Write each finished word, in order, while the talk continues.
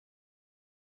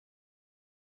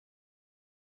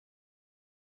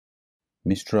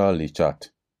Mistral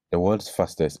Chat, the world's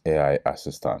fastest AI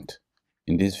assistant.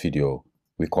 In this video,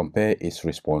 we compare its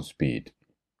response speed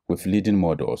with leading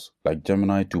models like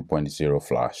Gemini 2.0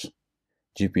 Flash,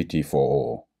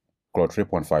 GPT-4o, Claude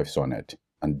 3.5 Sonnet,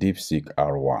 and DeepSeek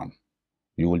R1.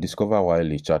 You will discover why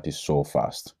LeChat is so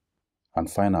fast. And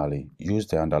finally, use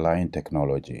the underlying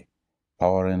technology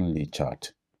powering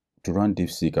LeChat to run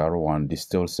DeepSeek R1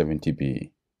 Distill 70B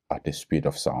at the speed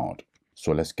of sound.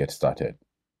 So let's get started.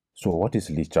 So what is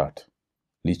LeChat?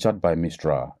 LeChat by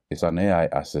Mistral is an AI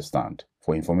assistant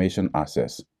for information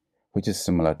access, which is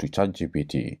similar to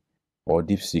ChatGPT or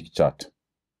DeepSeek Chat.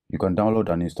 You can download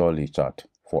and install LeChat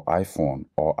for iPhone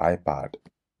or iPad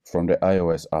from the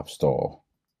iOS App Store.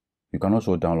 You can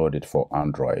also download it for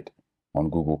Android on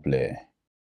Google Play.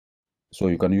 So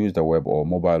you can use the web or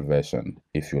mobile version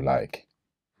if you like.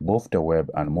 Both the web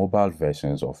and mobile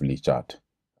versions of LeChat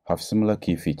have similar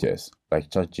key features like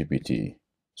ChatGPT.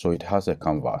 So it has a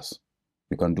canvas.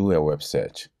 You can do a web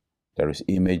search. There is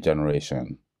image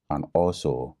generation and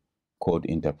also code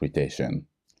interpretation.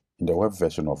 In the web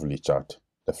version of LeChat,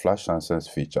 the Flash Answers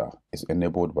feature is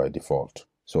enabled by default.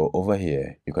 So over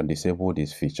here, you can disable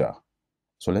this feature.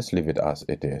 So let's leave it as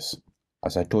it is.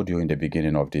 As I told you in the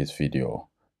beginning of this video,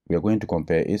 we are going to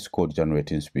compare its code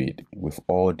generating speed with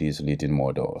all these leading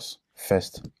models.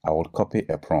 First, I will copy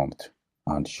a prompt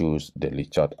and choose the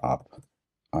LeChat app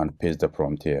and paste the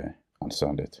prompt here and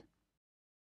send it.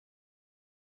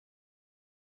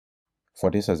 For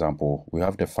this example, we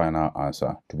have the final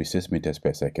answer to be 6 meters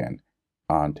per second,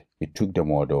 and it took the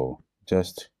model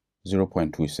just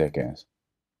 0.2 seconds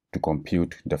to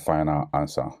compute the final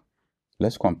answer.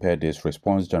 Let's compare this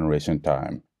response generation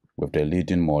time with the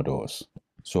leading models.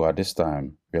 So at this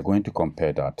time, we are going to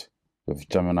compare that with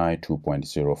Gemini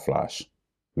 2.0 Flash.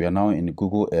 We are now in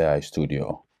Google AI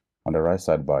Studio. On the right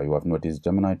sidebar, you have noticed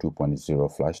Gemini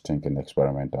 2.0 Flash Thinking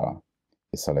Experimental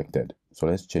is selected. So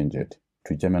let's change it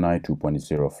to Gemini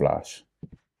 2.0 Flash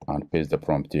and paste the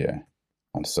prompt here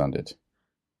and send it.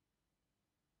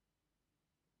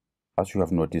 As you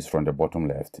have noticed from the bottom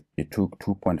left, it took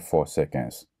 2.4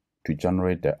 seconds to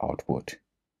generate the output.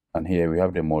 And here we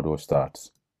have the model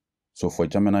stats. So for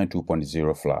Gemini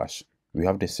 2.0 Flash, we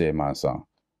have the same answer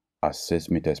as 6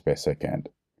 meters per second,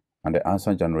 and the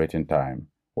answer generating time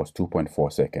was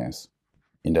 2.4 seconds.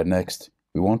 In the next,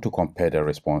 we want to compare the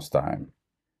response time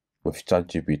with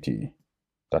ChatGPT,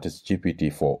 that is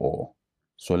GPT-4o.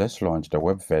 So let's launch the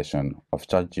web version of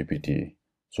ChatGPT.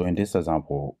 So in this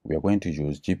example, we are going to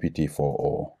use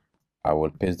GPT-4o. I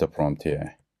will paste the prompt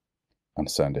here and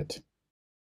send it.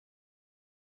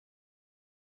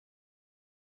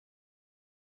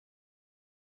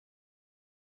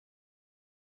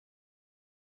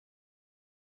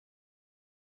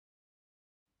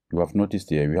 You have noticed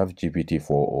here we have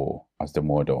GPT-4o as the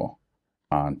model,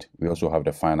 and we also have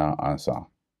the final answer,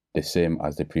 the same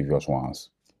as the previous ones.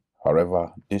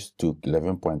 However, this took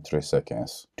 11.3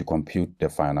 seconds to compute the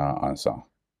final answer.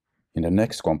 In the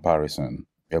next comparison,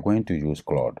 we are going to use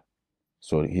Claude.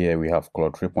 So here we have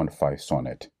Claude 3.5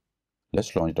 Sonnet.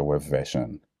 Let's launch the web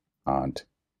version and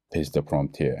paste the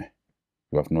prompt here.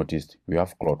 You have noticed we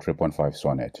have Claude 3.5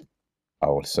 Sonnet. I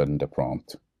will send the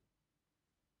prompt.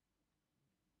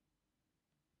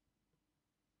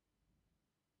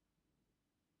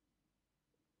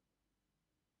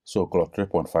 So Claude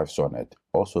 3.5 Sonnet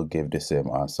also gave the same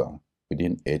answer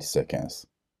within 8 seconds.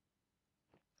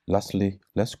 Lastly,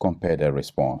 let's compare the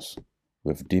response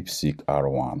with DeepSeek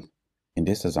R1. In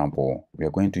this example, we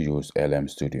are going to use LM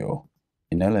Studio.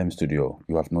 In LM Studio,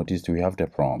 you have noticed we have the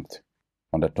prompt.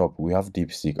 On the top, we have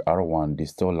DeepSeek R1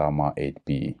 Distill Llama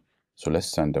 8B. So let's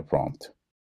send the prompt.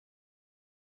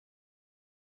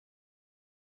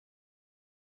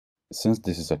 Since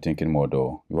this is a thinking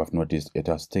model, you have noticed it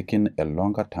has taken a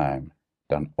longer time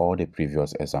than all the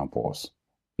previous examples.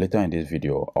 Later in this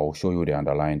video, I will show you the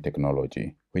underlying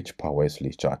technology which powers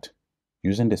LeChat.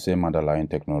 Using the same underlying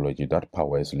technology that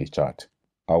powers LeChat,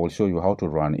 I will show you how to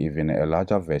run even a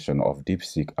larger version of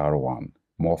DeepSeek R1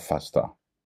 more faster.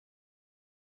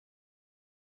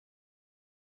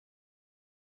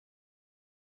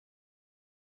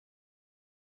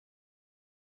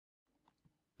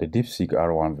 The DeepSeek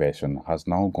R1 version has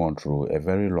now gone through a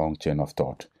very long chain of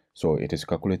thought, so it is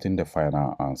calculating the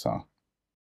final answer.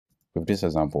 With this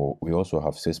example, we also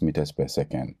have 6 meters per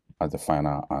second as the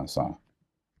final answer.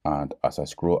 And as I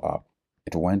scroll up,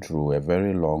 it went through a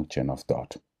very long chain of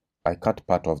thought. I cut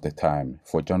part of the time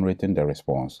for generating the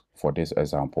response for this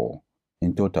example.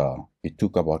 In total, it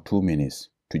took about 2 minutes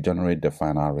to generate the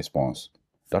final response.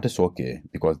 That is okay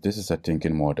because this is a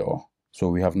thinking model. So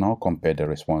we have now compared the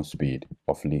response speed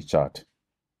of LeChat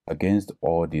against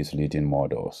all these leading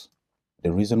models.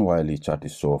 The reason why LeChat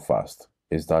is so fast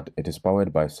is that it is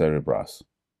powered by Cerebras,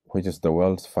 which is the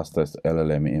world's fastest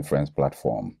LLM inference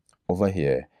platform. Over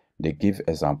here, they give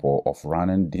example of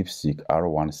running DeepSeek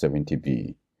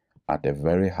R170B at a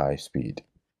very high speed.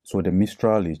 So the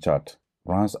Mistral LeChat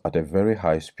runs at a very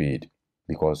high speed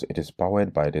because it is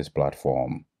powered by this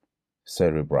platform,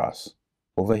 Cerebras.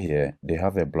 Over here, they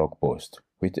have a blog post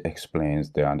which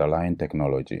explains the underlying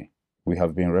technology. We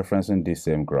have been referencing this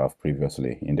same graph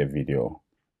previously in the video.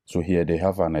 So here they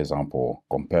have an example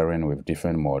comparing with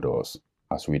different models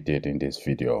as we did in this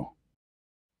video.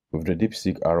 With the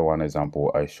DeepSeek R1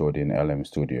 example I showed in LM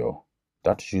Studio,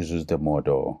 that uses the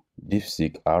model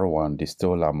DeepSeek R1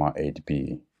 Distill Llama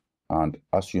 8B, and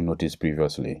as you noticed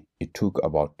previously, it took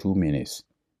about 2 minutes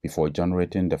before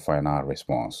generating the final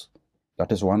response.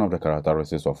 That is one of the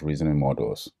characteristics of reasoning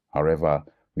models. However,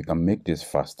 we can make this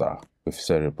faster with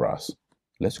Cerebras.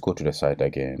 Let's go to the site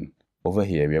again. Over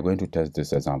here, we are going to test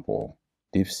this example,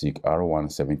 DeepSeek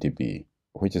R170B,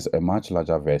 which is a much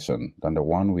larger version than the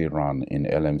one we run in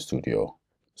LM Studio.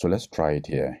 So let's try it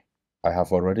here. I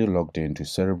have already logged into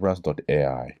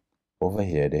Cerebras.ai. Over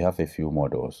here, they have a few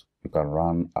models you can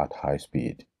run at high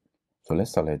speed. So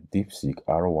let's select DeepSeek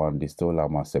R1 Distill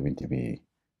Llama 70B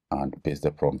and paste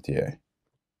the prompt here.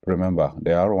 Remember,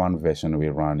 the R1 version we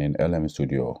ran in LM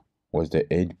Studio was the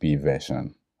 8B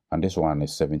version, and this one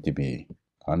is 70B,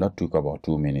 and that took about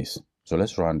 2 minutes. So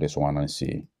let's run this one and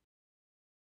see.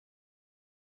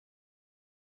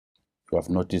 You have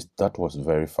noticed that was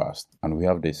very fast, and we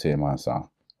have the same answer.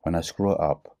 When I scroll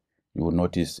up, you will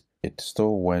notice it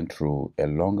still went through a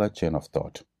longer chain of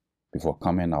thought before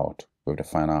coming out with the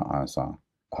final answer.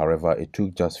 However, it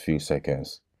took just few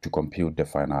seconds to compute the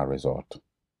final result.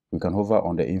 We can hover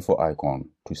on the info icon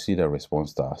to see the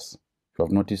response task. You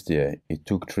have noticed here, it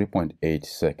took 3.8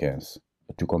 seconds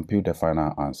to compute the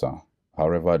final answer.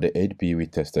 However, the 8B we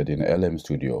tested in LM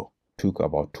Studio took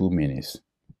about 2 minutes.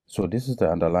 So this is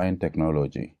the underlying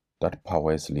technology that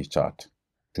powers LeChat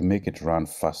to make it run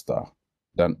faster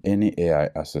than any AI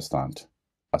assistant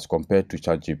as compared to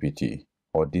ChatGPT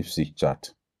or DeepSeek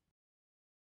Chat.